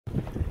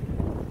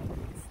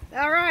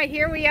All right,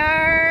 here we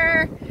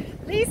are.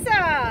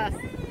 Lisa.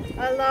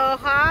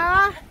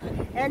 Aloha.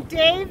 And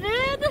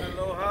David.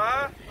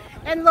 Aloha.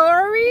 And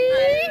Lori.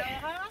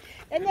 Aloha.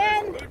 And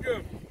then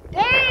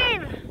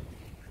Dave.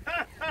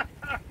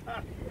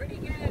 Pretty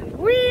good.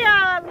 We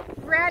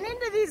ran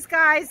into these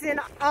guys in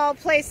all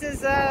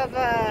places of,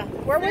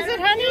 where was it,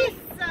 honey?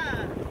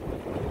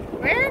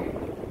 Where?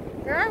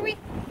 Where are we?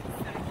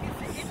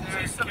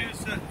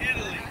 Syracuse,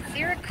 Italy.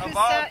 Syracuse, Of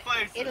all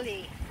places.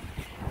 Italy.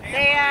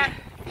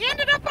 They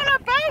ended up on our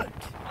boat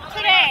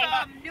today.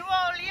 From New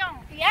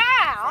Orleans.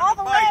 Yeah, all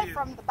the way bayou.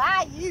 from the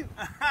bayou.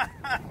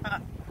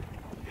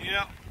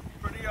 Yep,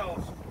 pretty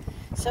awesome.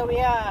 So we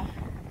got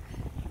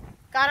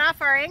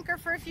off our anchor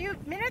for a few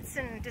minutes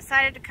and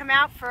decided to come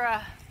out for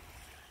a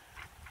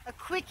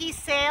quickie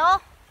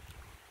sail.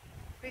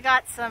 We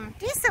got some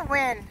decent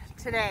wind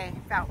today,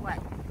 about what,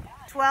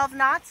 12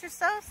 knots or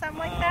so, something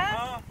like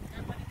that.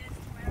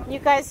 You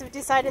guys have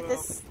decided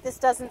this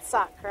doesn't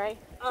suck, right?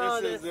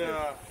 This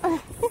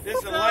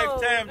is a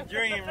lifetime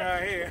dream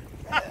right here.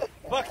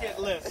 Bucket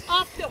list.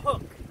 Off the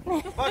hook.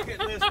 Bucket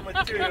list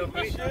material,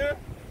 for sure.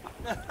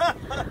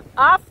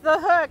 Off the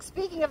hook.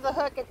 Speaking of the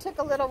hook, it took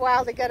a little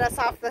while to get us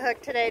off the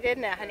hook today,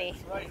 didn't it, honey?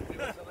 Right, it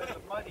was a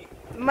little muddy.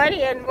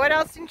 Muddy, and what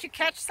else? Didn't you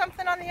catch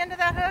something on the end of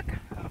that hook?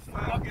 A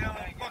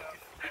 5-gallon bucket.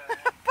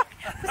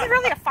 Was it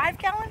really a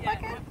 5-gallon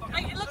bucket?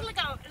 It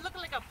looked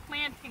like a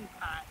planting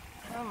pot.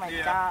 Oh my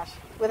Yeah. gosh.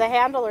 With a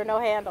handle or no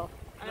handle?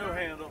 No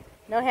handle.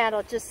 No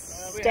handle,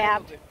 just We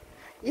stabbed.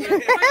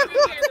 handled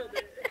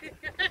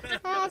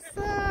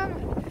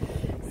Awesome.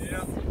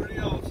 Yeah, pretty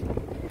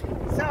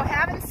awesome. So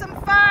having some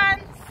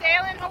fun,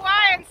 sailing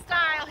Hawaiian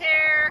style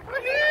here.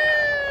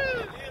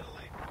 Woohoo!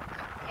 Italy.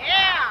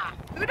 Yeah.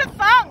 Who'da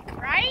thunk,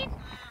 right?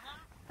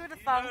 Who'da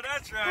thunk? No,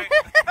 that's right.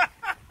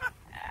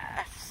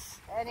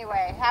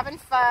 Anyway, having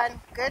fun,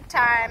 good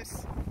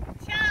times.